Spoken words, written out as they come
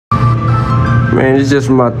Man, it's just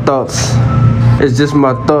my thoughts. It's just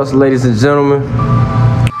my thoughts, ladies and gentlemen.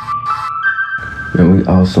 Man, we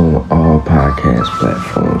also on all podcast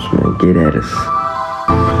platforms, man. Get at us.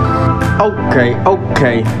 Okay.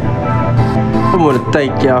 I want to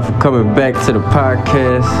thank y'all for coming back to the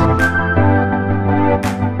podcast.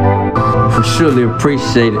 We surely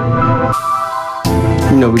appreciate it.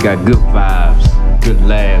 You know, we got good vibes, good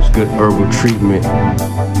laughs, good herbal treatment.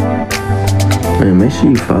 Man, make sure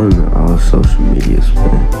you follow me on all social medias,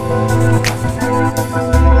 man.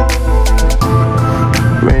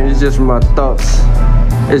 Man, it's just my thoughts.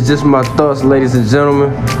 It's just my thoughts, ladies and gentlemen.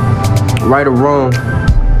 Right or wrong.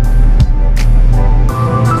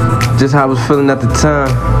 Just how I was feeling at the time.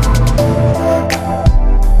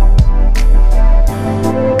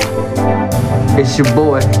 It's your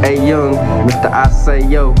boy, A Young, Mr. I Say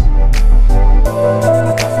Yo.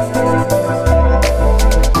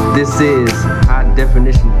 This is High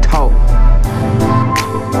Definition Talk.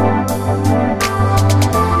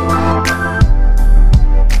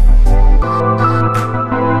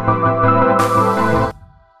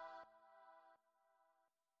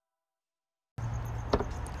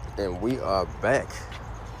 And we are back.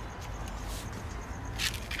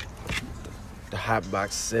 The hot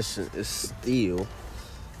box session is still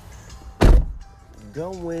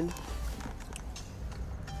going.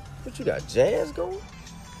 What you got, jazz going?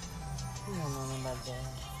 You don't know nothing about jazz.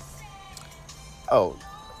 Oh.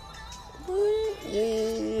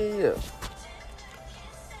 Yeah.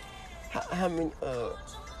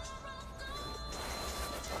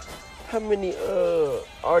 How many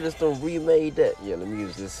artists done remade that? Yeah, let me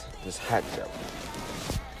use this hat job.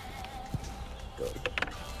 Go.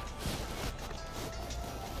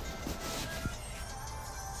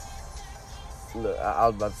 Look, I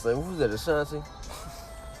was about to say, who's that, Ashanti?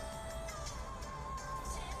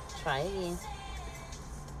 Try again.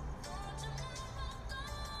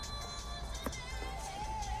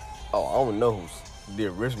 Oh, I don't know who's the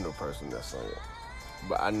original person that sang it,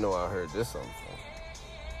 but I know I heard this song before.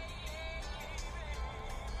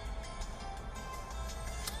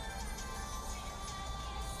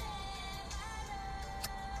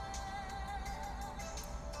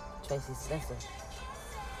 Tracy Spencer.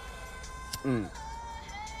 Her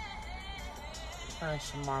and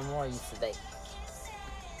Shamar Moore used to date.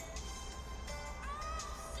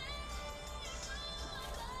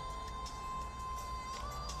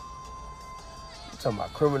 You talking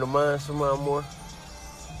about Criminal Minds, Shamar Moore?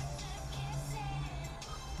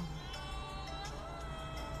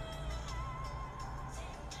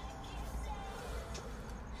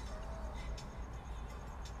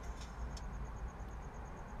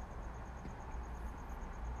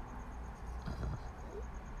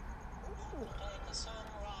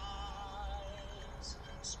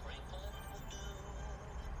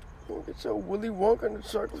 Get your Willy Wonka in the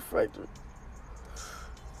Chocolate Factory.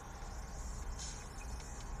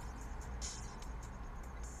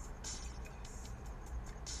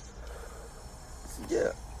 So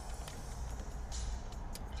yeah,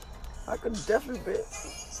 I could definitely bet.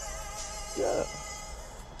 Yeah,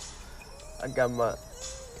 I got my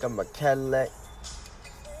Cadillac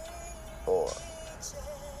or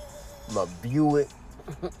my Buick.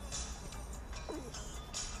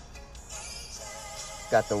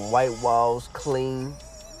 Got the white walls clean.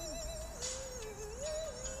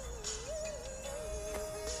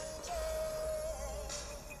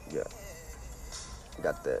 Yeah.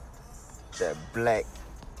 Got that black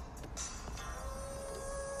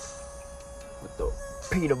with the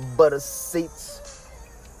peanut butter seats.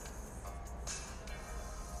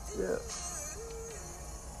 Yeah.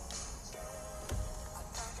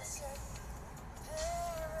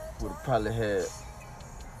 Would've probably had.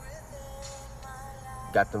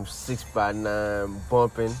 Got them 6x9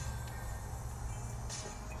 bumping.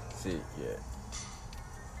 See, yeah.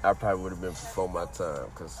 I probably would have been before my time,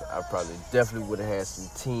 because I probably definitely would have had some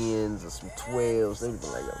 10s or some 12s. They would be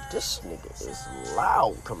like, yo, this nigga is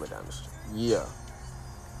loud coming down the street. Yeah.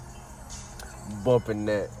 Bumping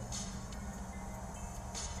that.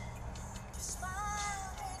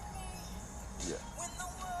 Yeah.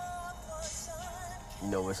 You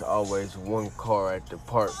know, it's always one car at the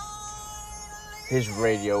park. His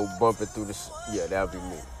radio bumping through the... Yeah, that'll be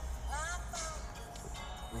me.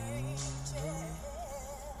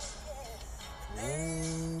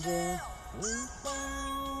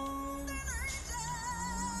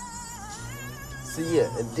 See, yeah,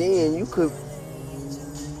 and then you could...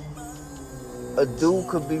 A dude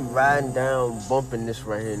could be riding down, bumping this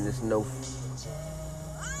right here, and there's no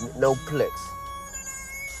plex.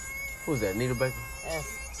 Who's that, Nita Baker?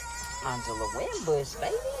 That's Angela Winbush,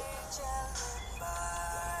 baby.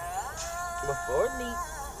 Before neat.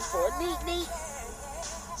 Before neat.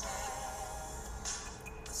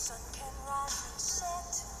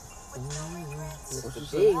 What you Mr.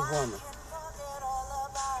 say? Big Woman.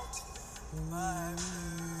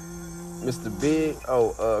 Mr. Big.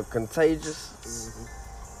 Oh, Contagious. Mm-hmm.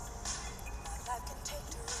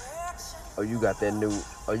 Oh, you got that new.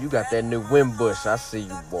 Oh, you got that new Wimbush. I see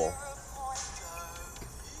you, boy.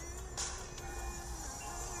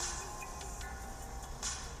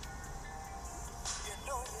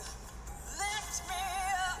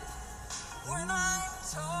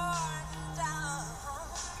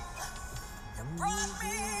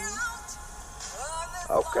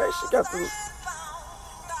 Okay, she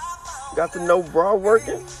got the no bra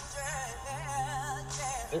working.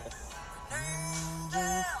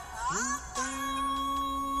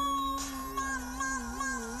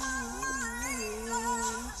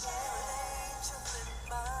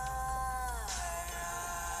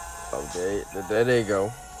 Okay, there they go.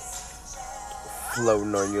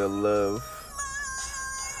 Floating on your love.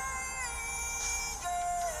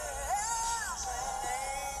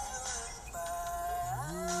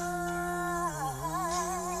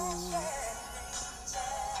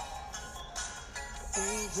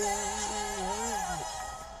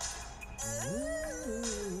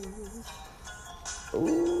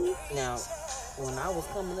 Ooh. Now, when I was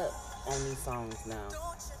coming up on these songs now,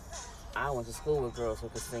 I went to school with girls who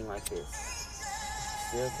could sing like this.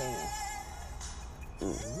 Still can.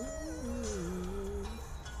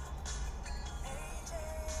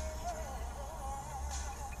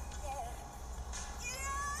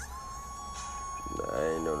 I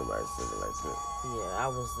ain't know nobody singing like that. Yeah, I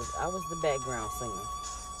was the background singer.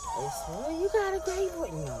 They said, well, you got a great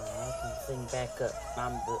voice. No, I can sing back up.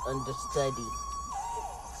 I'm the understudy.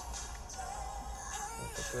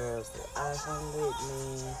 But the girls that I sung with me,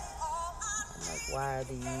 I'm like, why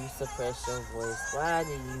do you suppress your voice? Why do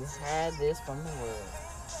you hide this from the world?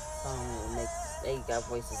 They got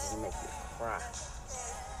voices that make you cry.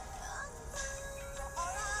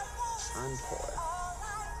 Encore.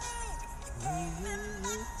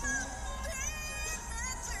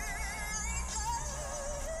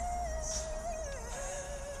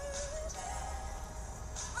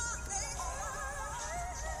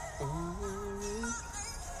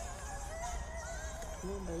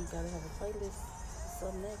 Remember, you gotta have a playlist. What's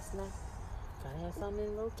up next now? Gotta have something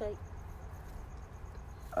in rotate.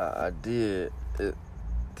 I did.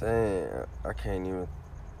 Dang, I can't even.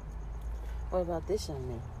 What about this young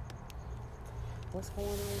man? What's going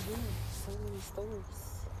on here? So many stories.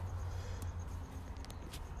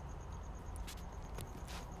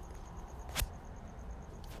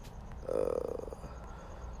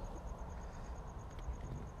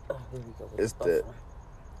 Here we go with It's the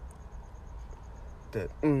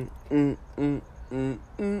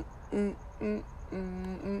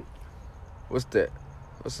What's that?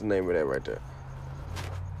 What's the name of that right there?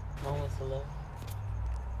 Moments of love.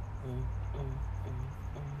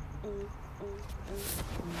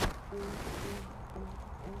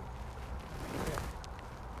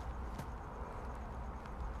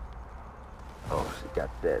 Oh, she got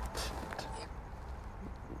that.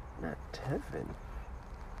 Not Tevin.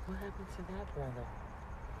 What happened to that brother?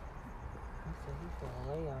 I said he fell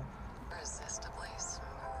way off. Irresistibly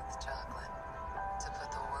smooth chocolate to put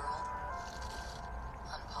the world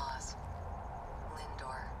on pause.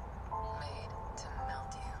 Lindor, made to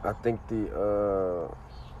melt you. I think the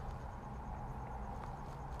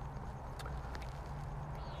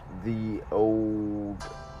old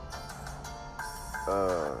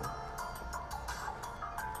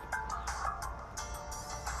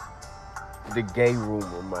the gay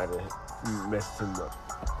rumor might have messed him up.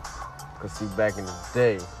 Cause see, back in the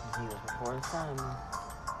day, He was before his time, man.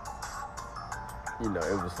 you know,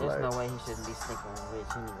 it was There's like, no way he shouldn't be sneaking on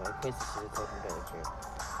Rich anyway. Quincy should have taken better care.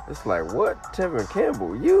 it's like, what? Tevin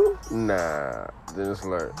Campbell, you? Nah. Then it's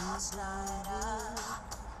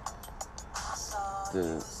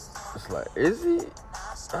like, is he?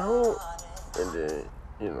 I don't. And then,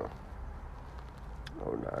 you know,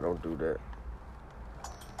 oh nah, don't do that.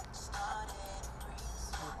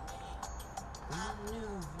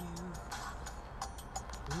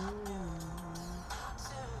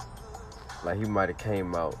 Like he might have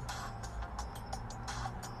came out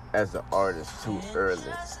as an artist too early.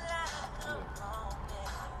 No way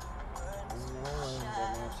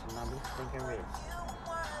that man should not be thinking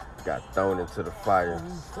Rich. Got thrown into the fire.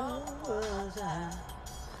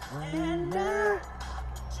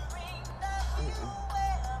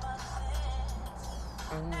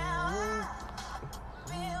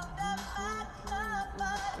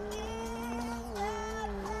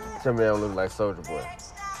 Tell me I don't look like Soulja Boy.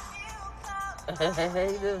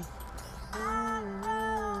 He do.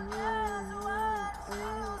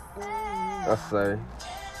 I say.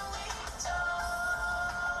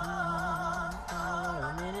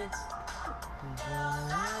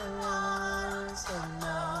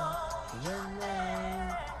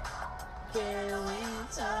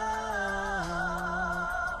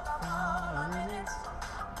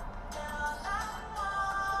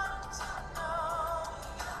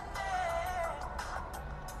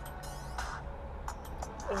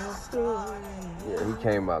 Yeah, he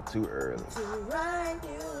came out too early.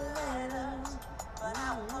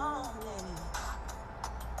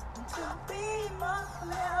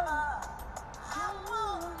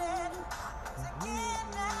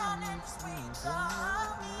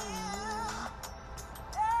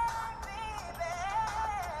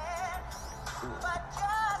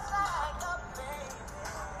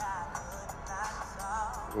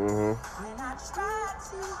 Mm-hmm.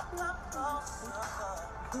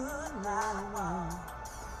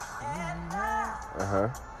 Uh-huh.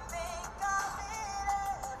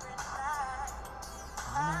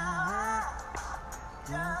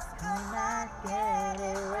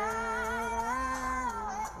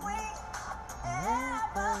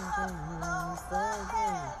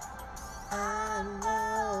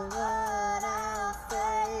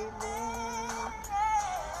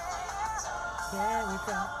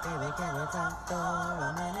 Can we talk for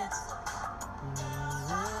a minute?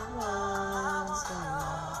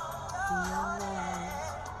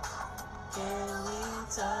 Can we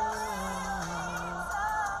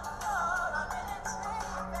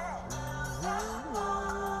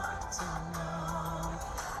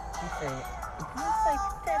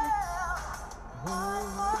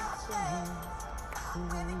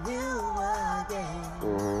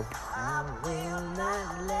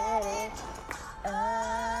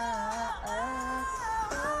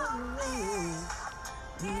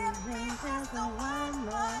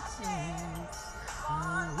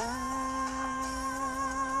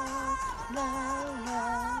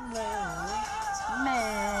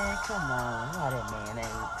Man, come on. Why that man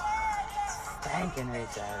ain't stinking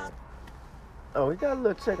Richard? Oh, we got a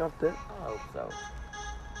little check off that. I hope so.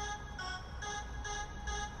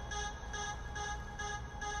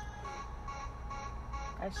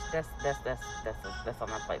 That's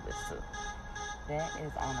on our playlist too. That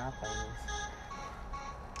is on our playlist.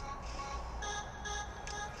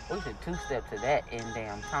 We should two-step to that in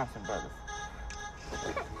damn Thompson Brothers.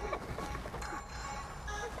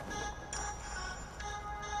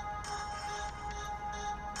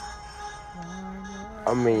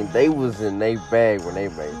 I mean, they was in their bag when they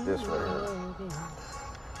made this right here.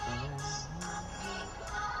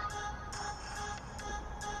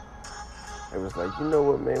 It was like, you know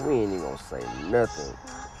what, man, we ain't even gonna say nothing.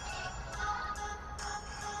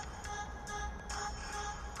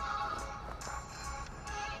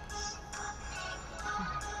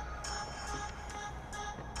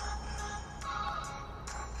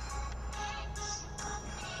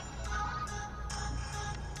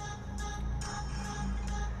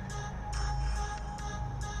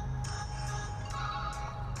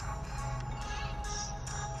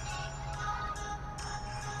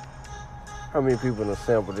 How many people done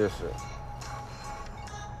sample this shit?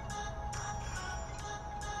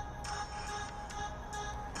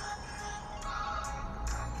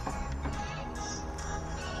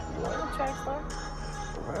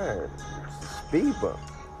 Right. It's a speed bump.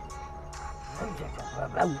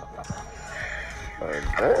 Damn.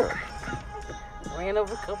 Ran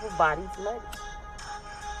over a couple bodies, like.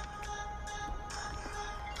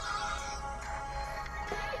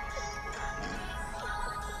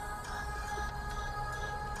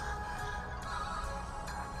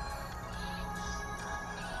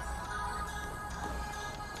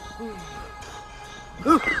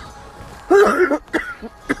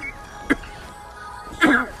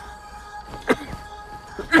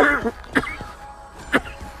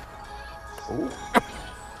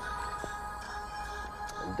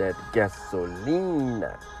 That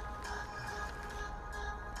gasolina.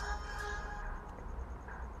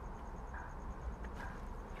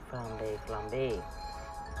 Flambe.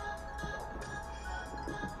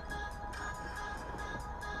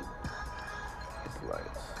 It's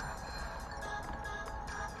lights.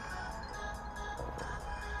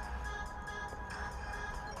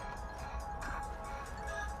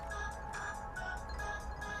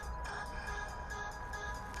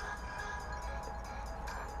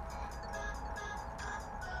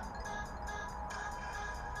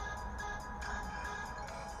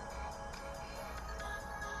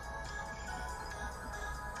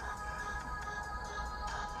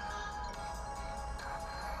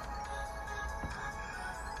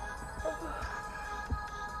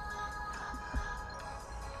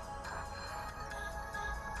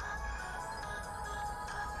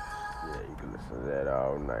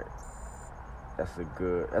 all night. That's a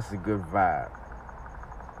good vibe.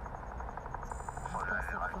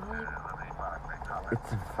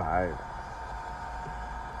 It's a vibe.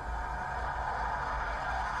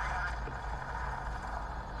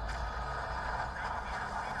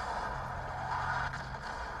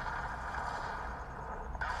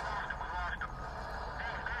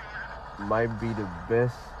 Might be the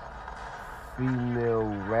best female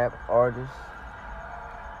rap artist,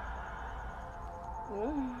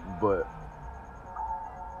 but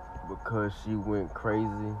because she went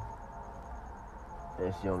crazy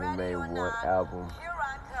and she only made one album,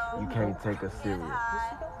 you can't take her serious.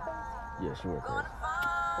 Yeah, she went crazy.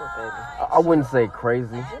 Poor baby. I wouldn't say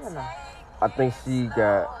crazy. Yeah, I think she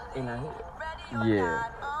got, in her head. yeah,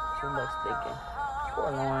 Too much thinking.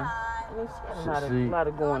 Poor Lauren. I mean, she had a lot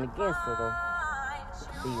of going against her, though.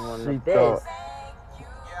 Be one of the best.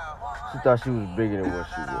 She thought she was bigger than what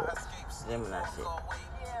she was. Gemini shit.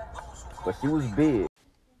 But she was big.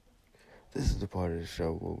 This is the part of the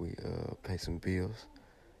show where we pay some bills.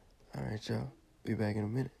 All right, y'all. Be back in a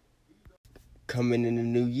minute. Coming in the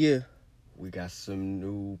new year, we got some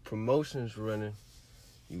new promotions running.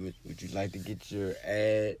 Would you like to get your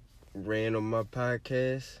ad ran on my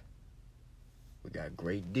podcast? We got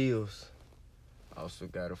great deals. Also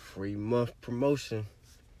got a free month promotion.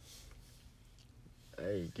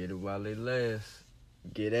 Hey, get it while it lasts.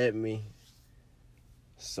 Get at me.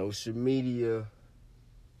 Social media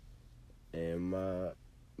and my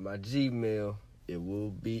Gmail. It will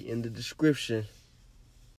be in the description.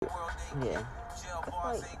 Yeah. It's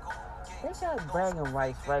like, they got bragging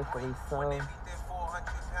rights rightfully so.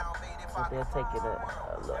 But they'll take it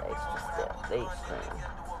a little extra step. They extreme.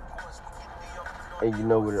 And you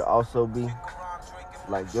know what it also be?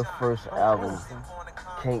 Like your first album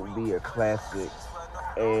can't be a classic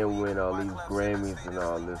and win all these Grammys and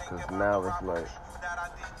all this, because now it's like,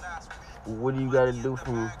 what do you got to do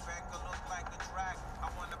from,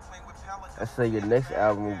 let's say your next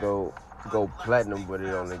album go platinum, but it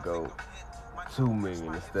only go 2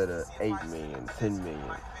 million instead of 8 million, 10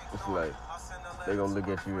 million. It's like, they gonna look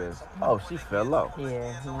at you as, oh, she fell off.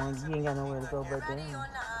 Yeah, you ain't got nowhere to go but down.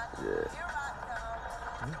 Yeah.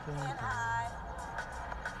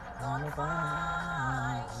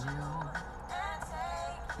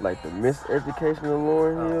 Like the Miseducation of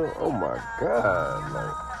Lauryn Hill, oh my God!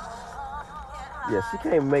 Like, yeah, she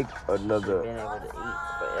can't make another. Been able to eat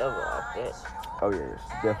forever off that. Oh yeah,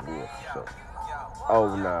 she definitely will for sure.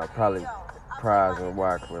 Oh nah, probably Prize and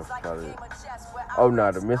Wycliffe probably. Oh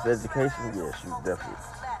nah, the Miseducation, yeah, she definitely.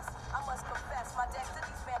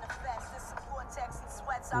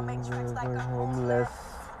 Homeless.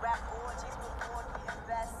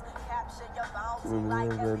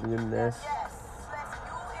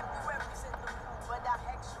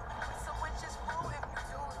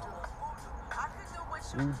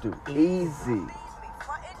 You do easy.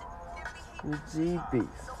 GBs.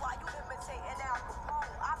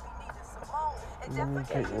 Let me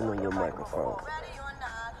take in on your microphone.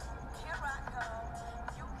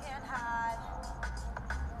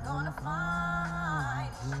 Gonna find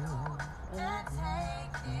you and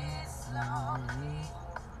take it slowly.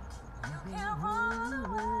 You can't run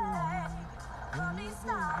away from these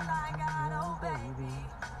stars I got, oh baby.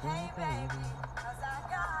 Hey baby, 'cause I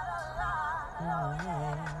got a lot, oh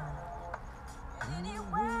yeah.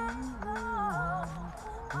 Anywhere you go,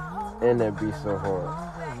 and that beat so hard.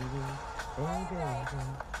 Hey baby,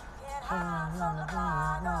 can't hide from the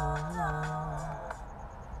heart, no.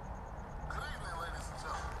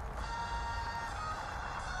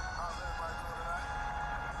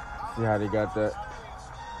 See how they got that?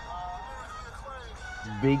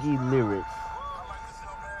 Biggie lyrics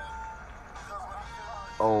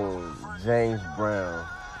on James Brown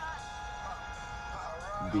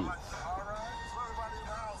beats.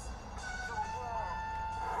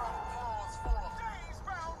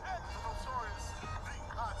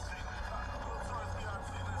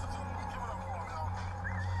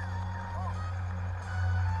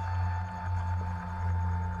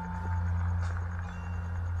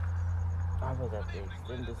 I was at the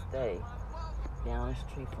extended stay down the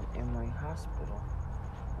street from Emory Hospital,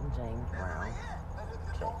 and James Brown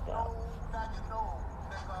checked out.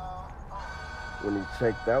 When he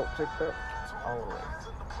checked out? Always.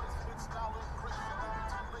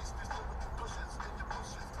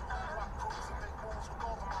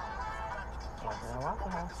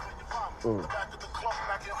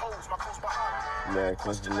 Man,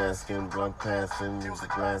 question asking, drunk passing, music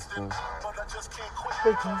blasting.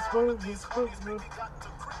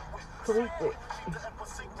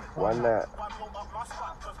 Why not?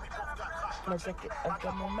 I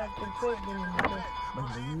got my Mac and But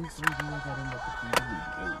the reason I got him up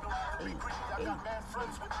to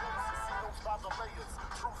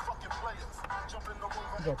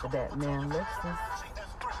You got the Batman Lexus.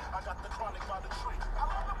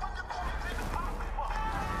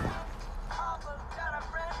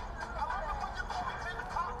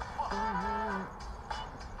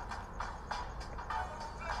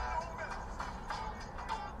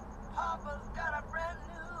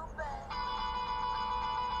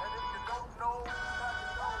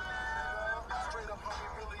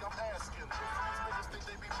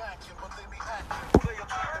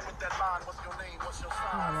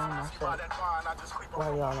 Why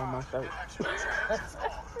y'all on my shirt?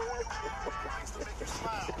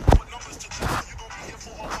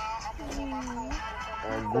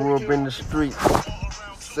 I grew up in the street.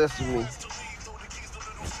 Sesame.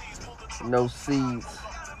 No seeds.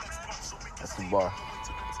 That's the bar.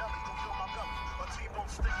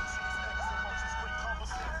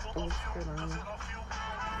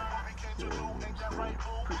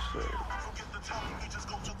 Appreciate it.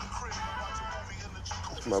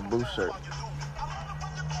 It's my blue shirt.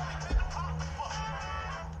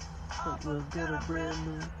 We'll get a brand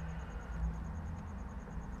new. 1,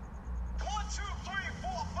 2, 3,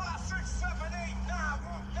 4, 5, 6, 7, 8, 9,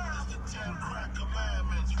 9. The 10 crack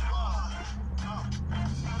commandments.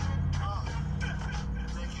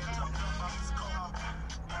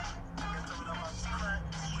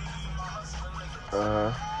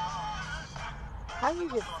 How you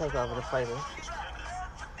get to take over the playlist?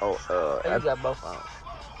 Oh, You got both on.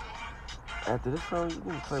 after this song, you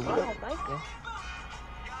can play Oh, whatever. thank you.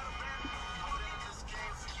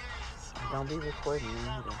 Don't be recording me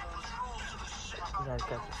either. You guys got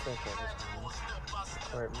to check every time.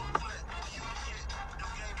 Record me.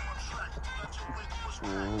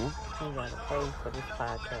 You gotta pay for this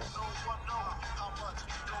podcast.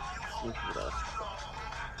 Sneaky though.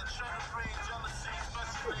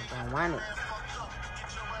 Don't want it.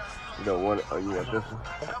 You don't want it? Oh, you want this one?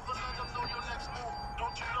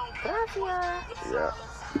 Gracias. Yeah.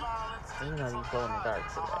 You know you glow in the dark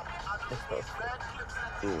today. It's supposed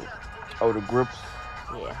to. Oh, the grips?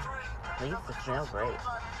 Yeah. They used to smell great.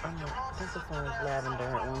 I think it smells lavender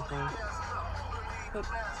at one time.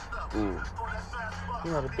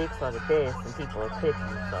 You know, the dicks are the best and people are picky,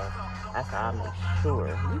 so that's how I make sure.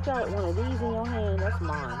 You got one of these in your hand, that's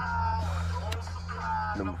mine.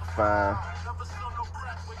 Number 5.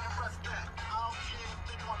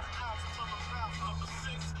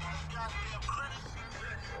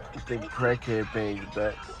 I think crackhead bangs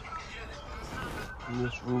back.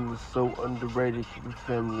 This room is so underrated. Keep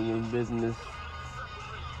family in business.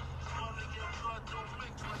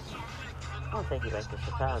 I'll take you back to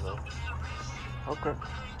Chicago. Okay.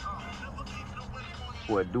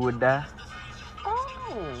 What, do or die?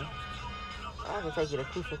 Oh. I can take you to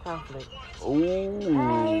Crucial Conflict. Ooh.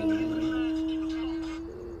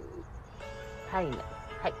 Hey.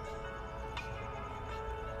 Hey.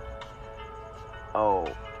 Oh.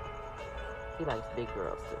 He likes big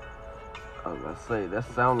girls too. I was gonna say, that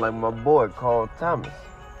sounds like my boy Carl Thomas.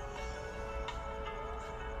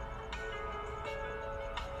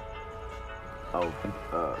 Oh,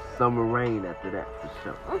 Summer Rain after that, for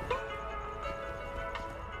sure.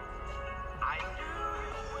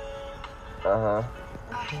 Uh-huh.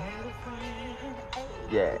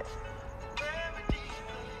 Yeah.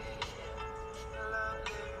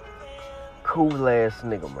 Cool ass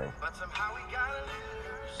nigga, man.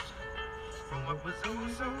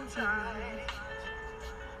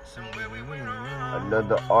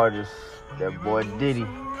 Another artist, that boy Diddy.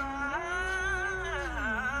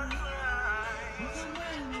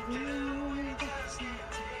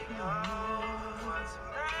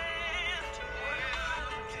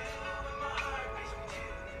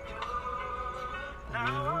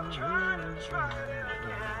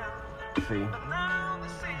 See,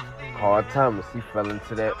 Carl Thomas, he fell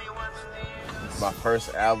into that. My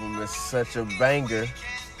first album is such a banger.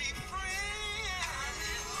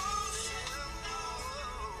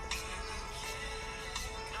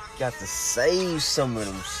 Got to save some of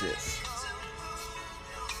them shits.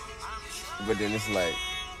 But then it's like,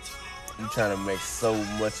 you trying to make so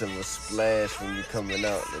much of a splash when you're coming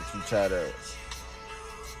out that you try to,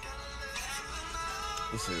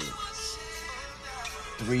 this is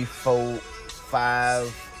 3, 4,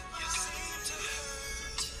 5.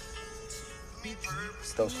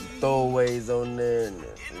 Throw some throwaways on there. And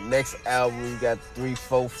the next album, you got 3,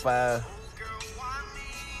 4, 5.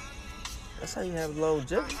 That's how you have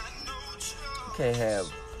longevity. You can't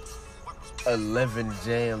have 11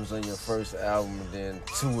 jams on your first album and then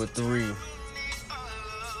 2 or 3.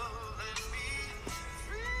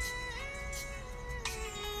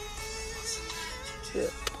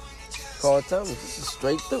 Carl Thomas. This is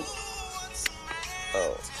straight through.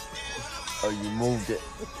 Oh, you moved it.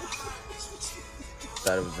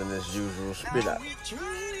 Thought it was in this usual spit out.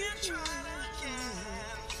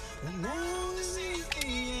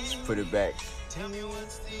 Just put it back.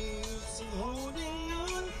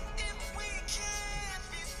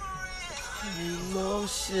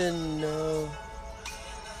 Emotional.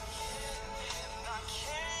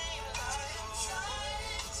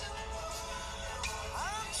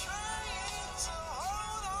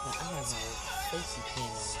 I have a safety pin on.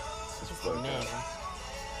 Just imagine.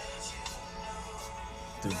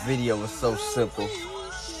 The video was so simple.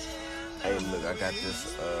 Hey, look, I got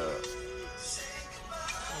this,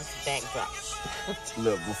 Nice backdrop.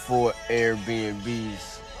 look, before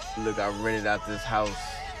Airbnbs, look, I rented out this house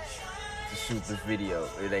to shoot the video.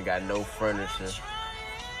 It ain't got no furniture,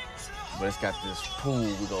 but it's got this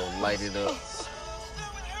pool. We're gonna light it up.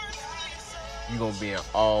 You gonna be in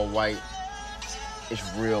all white. It's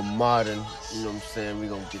real modern. You know what I'm saying? We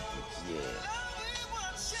gonna get the, yeah.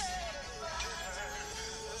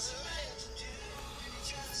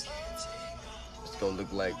 It's gonna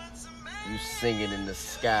look like you singing in the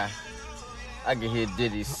sky. I can hear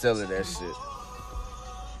Diddy selling that shit.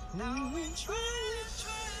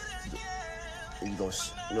 You gonna,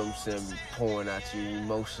 you know what I'm saying? Be pouring out your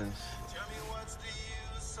emotions.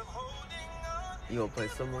 You gonna play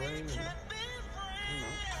Summer Rain?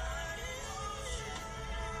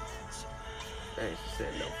 Hey, she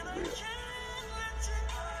said no for real.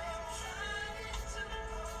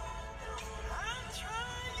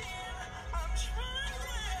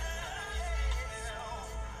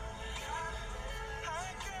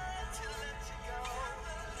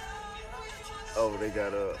 Oh, they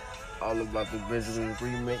got All About the Benjamin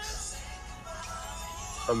remix.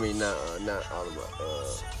 I mean, not All About.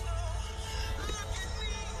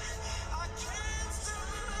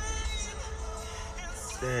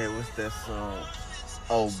 Damn, what's that song?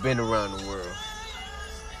 Oh, Been Around the World.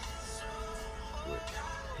 With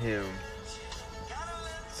him,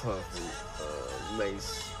 Puff, and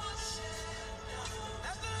Mace.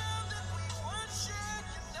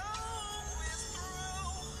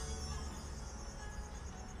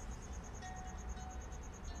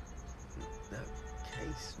 That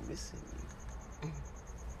case missing you.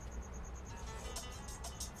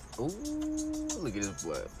 Ooh, look at this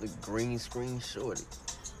boy. Look, green screen shorty.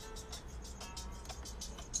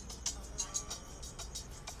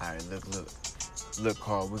 All right, look,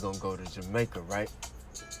 Carl, we're gonna go to Jamaica, right?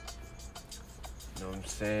 You know what I'm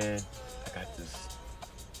saying? I got this,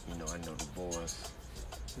 you know, I know the boys.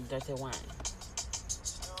 Dirty wine.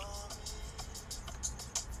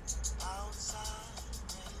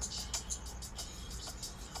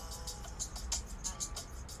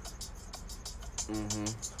 Mm-hmm.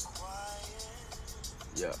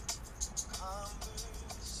 Yeah.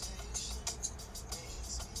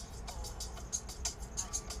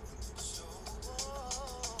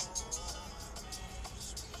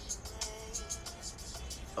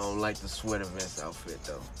 I don't like the sweater vest outfit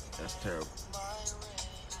though. That's terrible.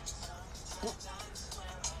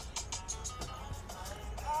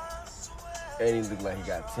 And he look like he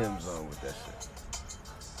got Tim's on with that shit.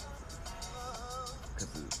 Cause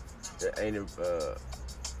it ain't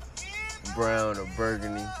brown or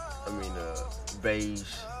burgundy. I mean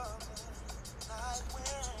beige.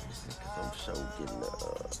 I'm sure getting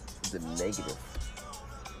the negative.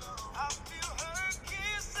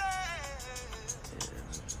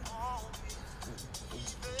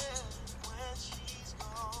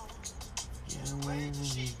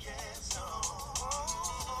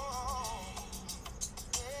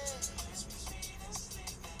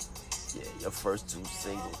 Yeah, your first two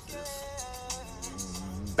singles is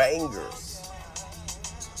bangers.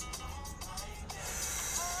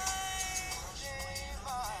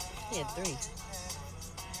 He had 3.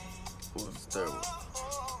 What was the third one?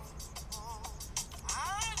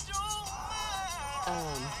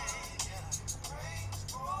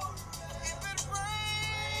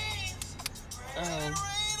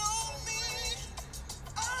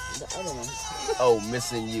 The other one. Oh,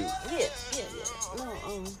 Missing You. Yeah. No,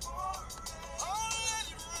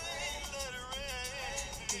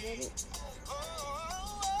 is that it?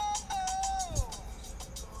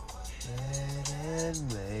 Let it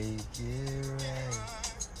make it right.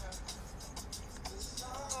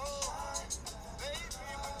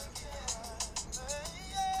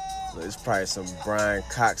 Look, it's probably some Brian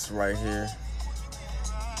Cox right here.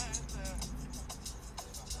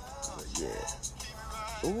 But yeah.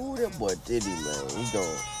 Ooh, that boy Diddy, man.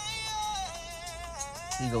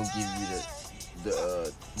 He gonna give you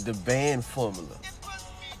the band formula.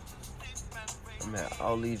 I'm at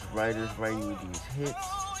all these writers writing you these hits.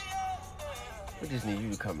 We just need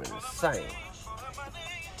you to come in and sing.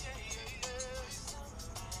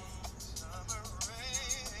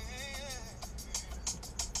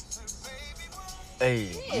 Hey,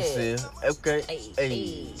 you see it? Okay.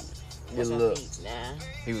 Hey. Good look. Nah.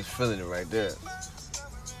 He was feeling it right there.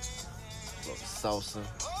 Little salsa. I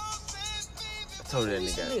told you that We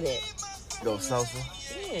should do nigga. that. Go salsa?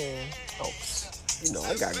 Yeah. Oh, you know,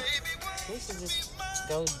 I got it. We should just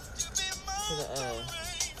go to the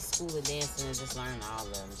school of dancing and just learn all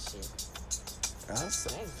of them shit. That's a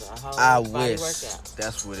whole I body wish workout.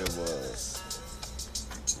 that's what it was.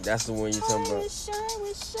 That's the one you talking about?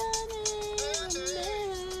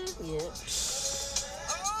 Yep.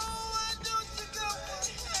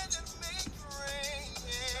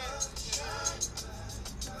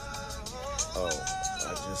 Oh,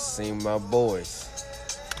 I just seen my boys.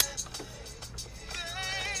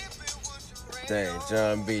 Dang,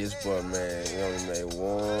 John B. this boy, man. He only made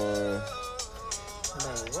one.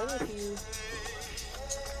 Man,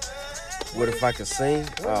 What if I could sing?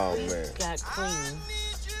 what Oh, if we man. got clean?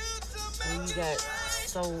 When you got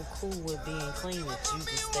so cool with being clean that you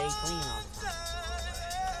just stay clean all the time.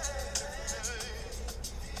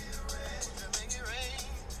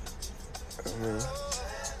 I mean,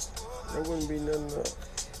 there wouldn't be nothing up.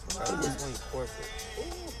 I just went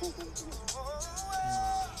corporate.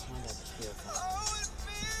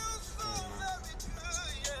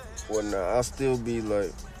 Well, nah, I'll still be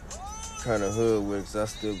like kind of hood with it, 'cause I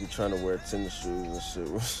still be trying to wear tennis shoes and shit.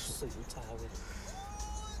 So you tired with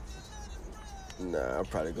it? Nah, I'll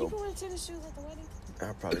probably You go. can wear tennis shoes at the wedding?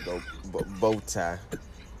 I'll probably go bow tie.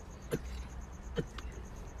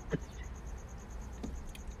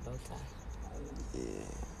 Bow tie. Yeah,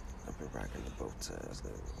 I've been rocking the bow ties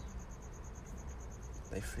lately.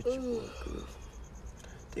 They fit you real good.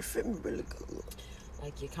 They fit me really good.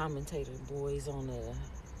 Like your commentator boys on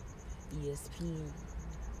ESPN.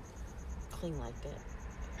 Clean like that.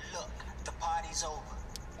 Look, the party's over.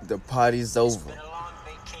 The party's It's over. been a long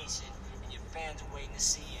vacation, and your fans are waiting to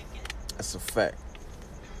see you again. That's a fact.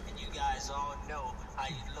 And you guys all know how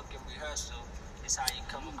you look in rehearsal is how you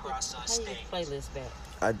come across on How you stage. playlist back?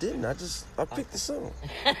 I didn't. I picked the song.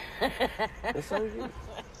 It's on you.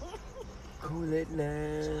 Cool it So now.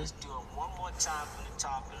 let's do it one more time from the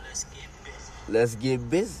top, and let's get busy. Let's get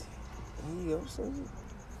busy. There you go, son.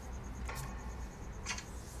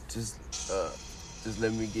 Just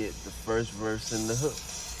let me get the first verse and the hook.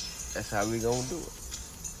 That's how we gonna do it.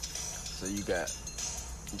 So you got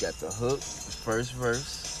the hook, the first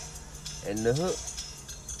verse, and the hook.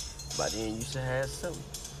 By then you should have something.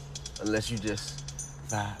 Unless you just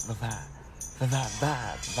vibe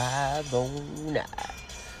on night.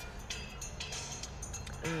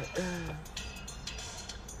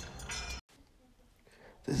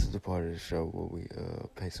 This is the part of the show where we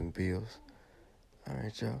pay some bills. All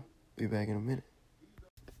right, y'all. Be back in a minute.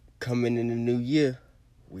 Coming in the new year,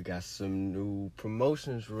 we got some new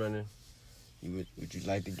promotions running. Would you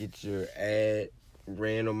like to get your ad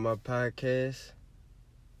ran on my podcast?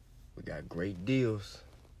 We got great deals.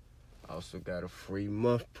 Also got a free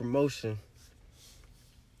month promotion.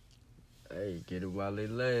 Hey, get it while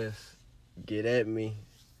it lasts. Get at me.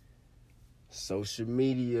 Social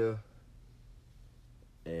media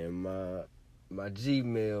and my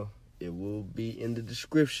Gmail. It will be in the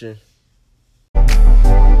description.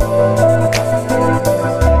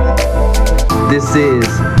 This is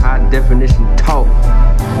High Definition Talk.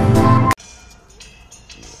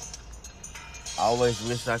 I always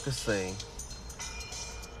wish I could sing.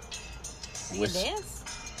 You can dance?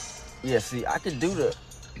 Yeah, see, I could do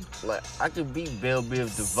I could be Belle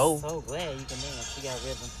Biv DeVoe. So glad you can dance. You got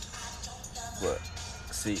rhythm. But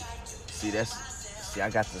I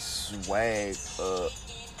got the swag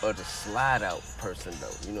of the slide out person though.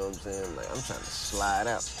 You know what I'm saying? Like I'm trying to slide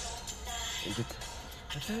out and get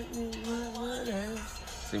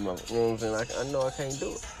see my, you know what I'm saying? Like I know I can't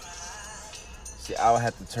do it. See, I would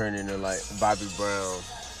have to turn into like Bobby Brown.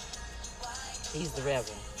 He's the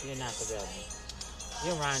rebel. You're not the rebel.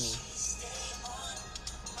 You're Ronnie.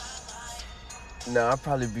 No, I'd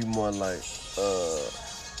probably be more like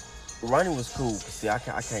Ronnie was cool. Cause see, I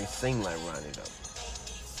can't sing like Ronnie though.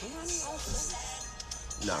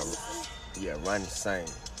 Nah, yeah, Ronnie sang.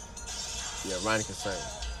 Yeah, Ronnie can sing.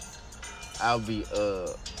 I'll be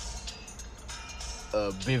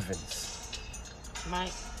Bivens.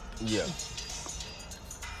 Mike. Yeah.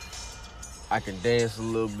 I can dance a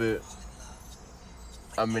little bit.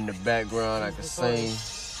 I'm in the background. I can sing.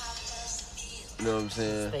 You know what I'm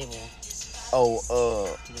saying? Stable.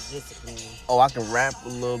 Oh, I can rap a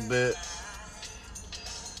little bit.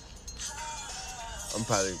 I'm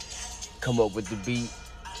probably come up with the beat.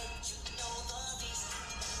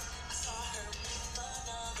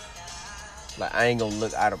 Like, I ain't gonna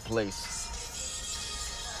look out of place.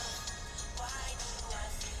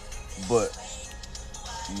 But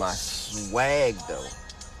my swag, though,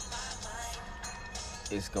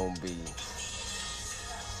 it's gonna be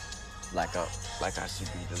like I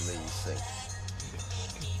should be the lead singer.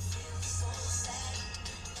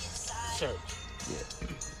 Church. Yeah.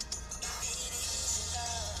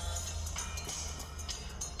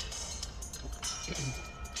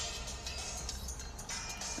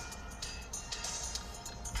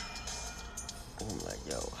 I'm like,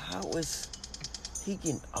 yo, how is he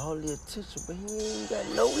getting all the attention, but he ain't got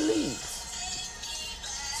no leads?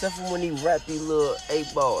 Except for when he rap these little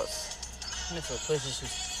 8 bars. That's what pushes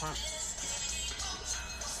his front.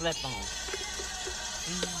 Slept on.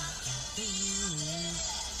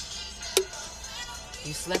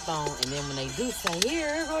 You slept on, and then when they do say,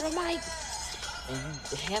 here, go to Mike, and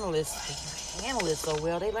you handle it so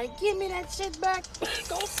well, they like, give me that shit back.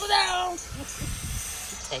 Go sit down.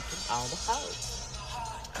 Taking all the hoes.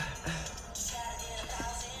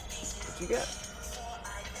 What you got?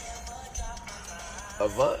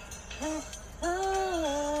 Avant?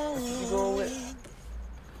 What you going with?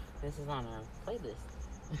 This is on our playlist.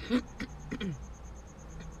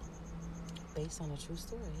 Based on a true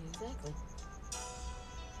story, exactly.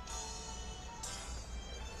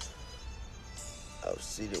 Oh,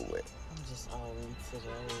 Silhouette. I'm just all into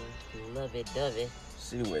the old lovey-dovey.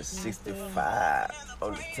 Silhouette 65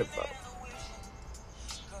 on the tip up.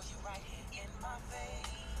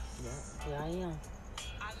 Yeah, here I am.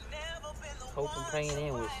 Hope and praying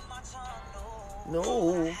in with you. No.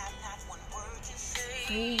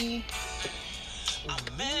 I'm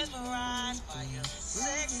mesmerized by your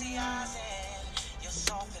sexy eyes and your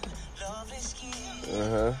soft and lovely skin.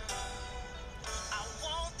 Uh-huh.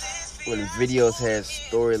 When the videos had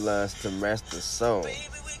storylines to match the song.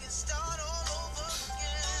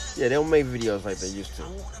 Yeah, they don't make videos like they used to.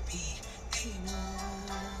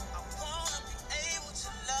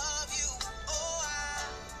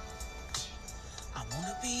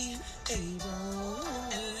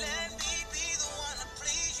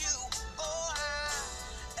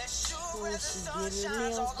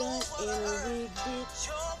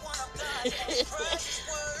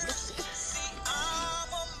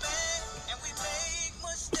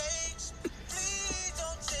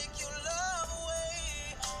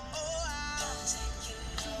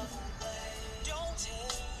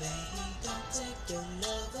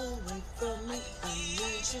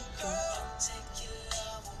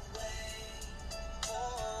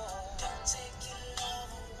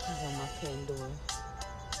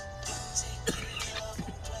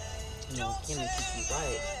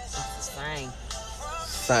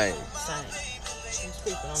 Same. She's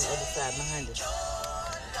creeping on the other side behind us.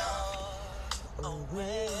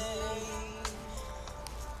 Away.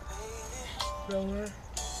 Lower.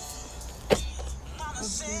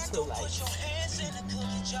 So like.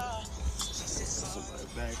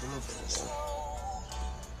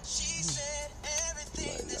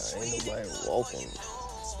 Ain't nobody walking.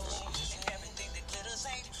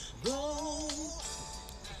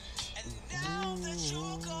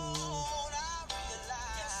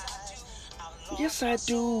 Yes, I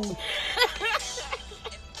do.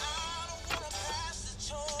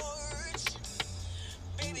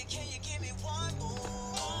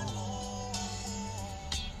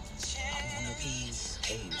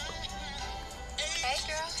 Hey,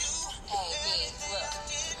 girl. Hey, B, look.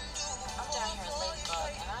 I'm down here in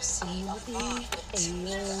Ladybug, and I see a bar with 2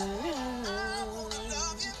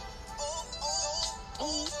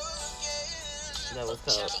 That was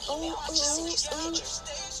called.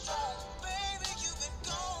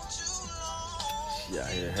 Yeah, I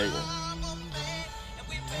hear hating.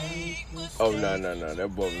 Oh, no. That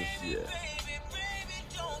boy was, yeah.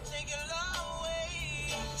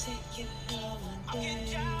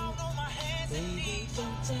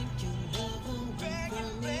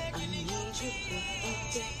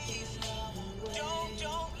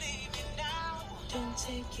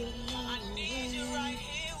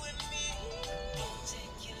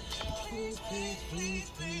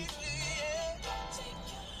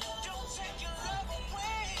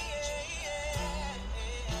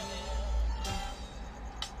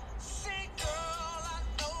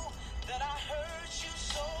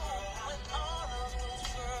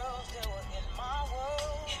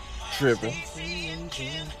 Tripping.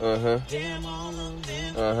 Uh-huh.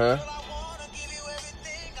 Uh-huh.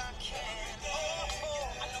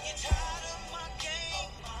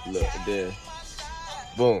 Look, there.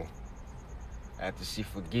 Boom. After she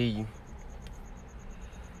forgive you,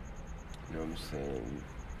 You know what I'm saying?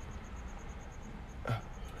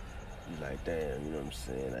 You like, damn, you know what I'm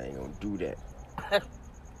saying? I ain't gonna do that.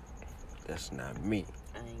 That's not me.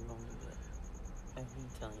 I ain't gonna do that. And you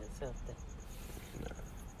telling yourself that. Nah.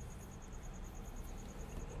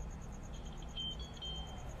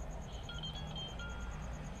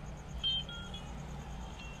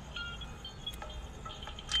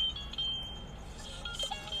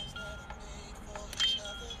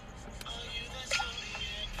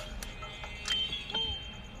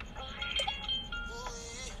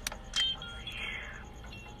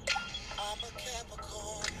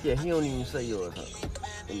 Yeah, he don't even say yours, huh?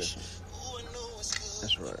 In this one.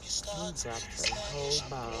 That's right. He dropped a whole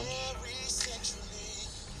bomb.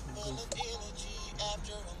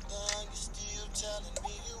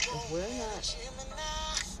 If we're not,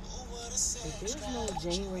 if there's no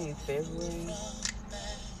January and February,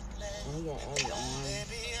 and he got added on,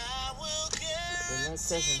 then that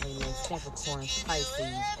technically makes Capricorn, Pisces,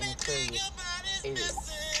 and Aquarius Aries.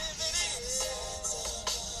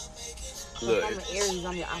 Look, I'm an Aries,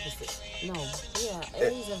 I'm the opposite. No, yeah,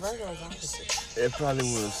 Aries and Virgo is opposite. it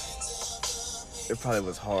probably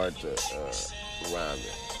was hard to rhyme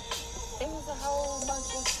it. It was a whole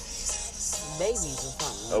bunch of babies or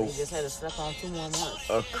something. Oh. They just had to slap on 2 more months.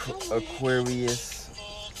 Aquarius.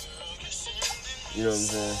 You know what I'm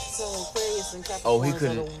saying? So Aquarius and Capricorn Oh, he are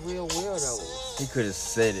couldn't- the real weirdos. He could have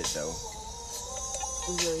said it though.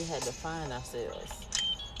 We really had to find ourselves.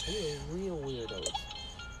 We were real weirdos.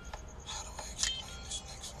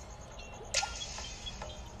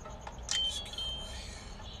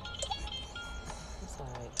 It's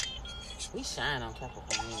alright. We shine on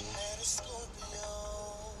Capricorn anyway.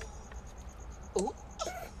 Ooh.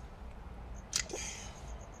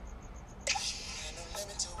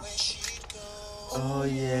 Oh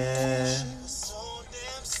yeah.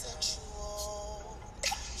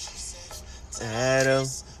 Adam.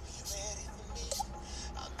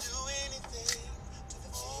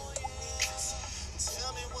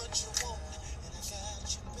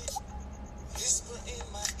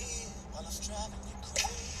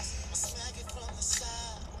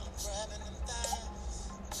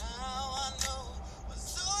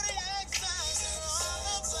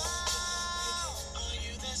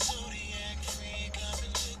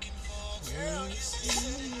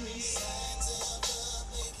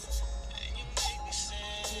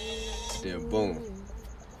 Then boom.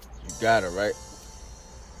 You got it, right?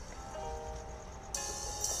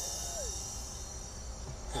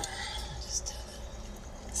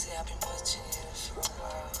 See, I've been watching you for a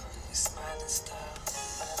while. Your smiling style, but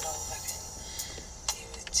I know I can be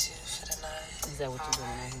with you for the night. Is that what you're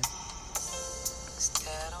doing out here? Is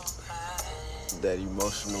that alright, That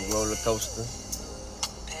emotional roller coaster.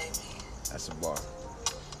 baby? That's a bar.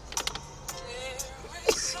 There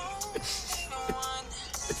is only one.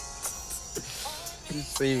 You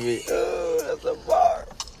see me? Oh, that's a bar.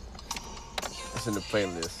 That's in the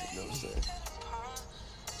playlist. You know what I'm saying?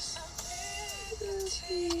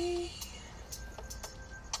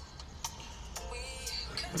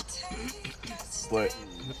 But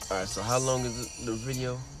all right. So how long is the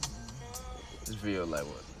video? This video like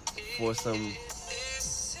what? 4 something.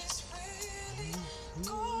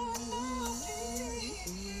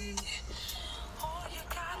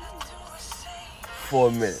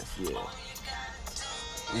 4 minutes. Yeah.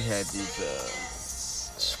 We had these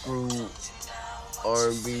screw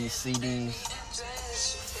R&B CDs.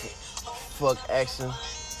 Fuck action.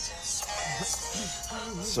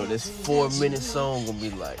 So this 4-minute song gonna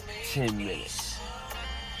be like 10 minutes.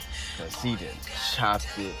 Cause he done chopped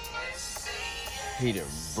it. He done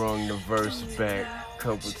brung the verse back a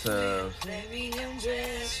couple times.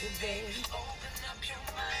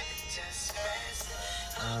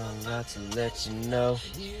 I got to let you know.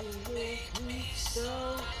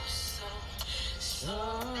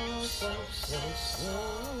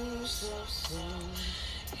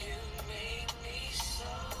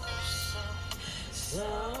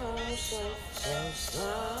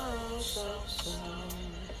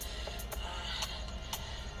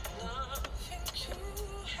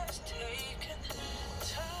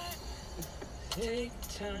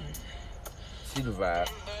 See the vibe.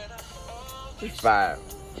 It's vibe.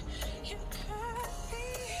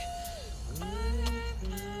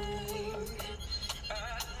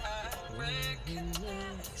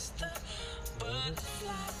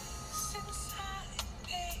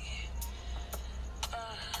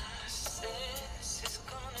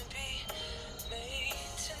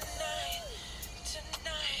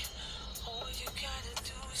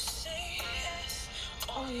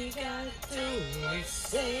 All you gotta do is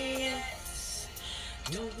say yes.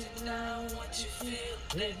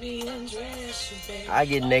 I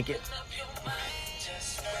get naked.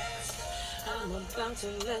 I'm about to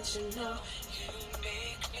let you know.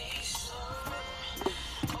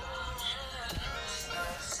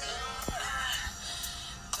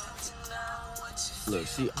 Look,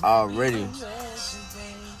 she already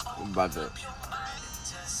about to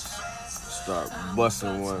start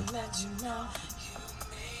busting one.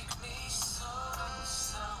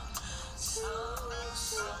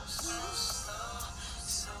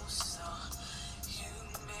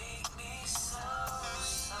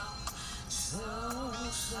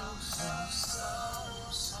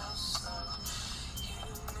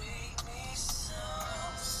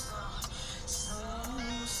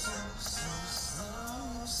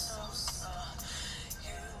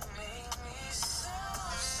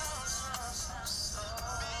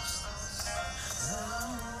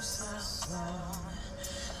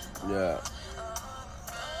 Yeah.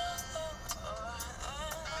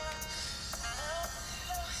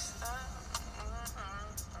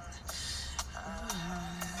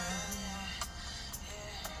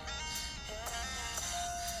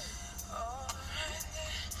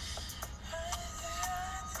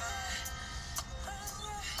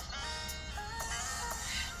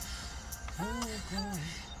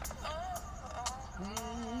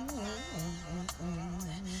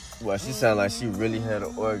 Well, she sound like she really had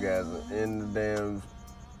an orgasm in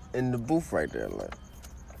the booth right there. Like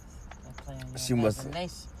she must have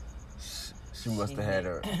had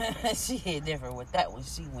her. She hit different with that one.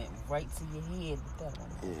 She went right to your head with that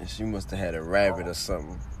one. Yeah, she must have had a rabbit or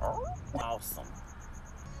something. Awesome.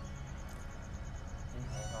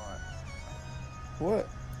 What?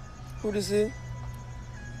 Who this is?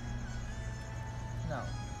 No,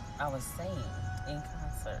 I was saying in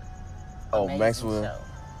concert. Oh, Amazing Maxwell. show.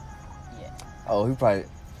 Yeah. Oh, he probably.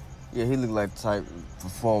 Yeah, he looked like the type to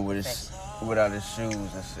perform without his shoes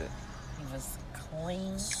and shit. He was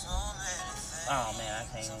clean. Oh man, I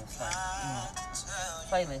can't even find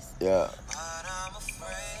playlist. Yeah.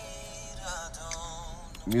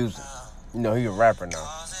 Music. You know, he a rapper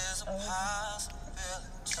now.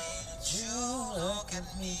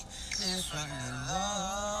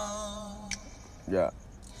 Yeah.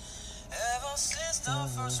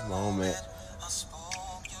 Moment.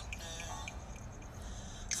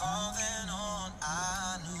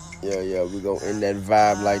 Yeah, we gonna end that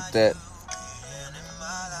vibe like that.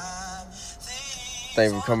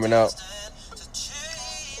 Thank you for coming out.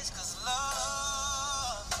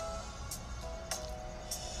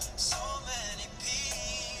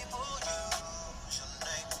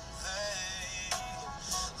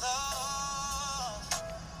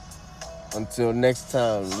 Until next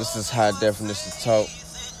time, this is High Definition Talk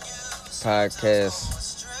Podcast.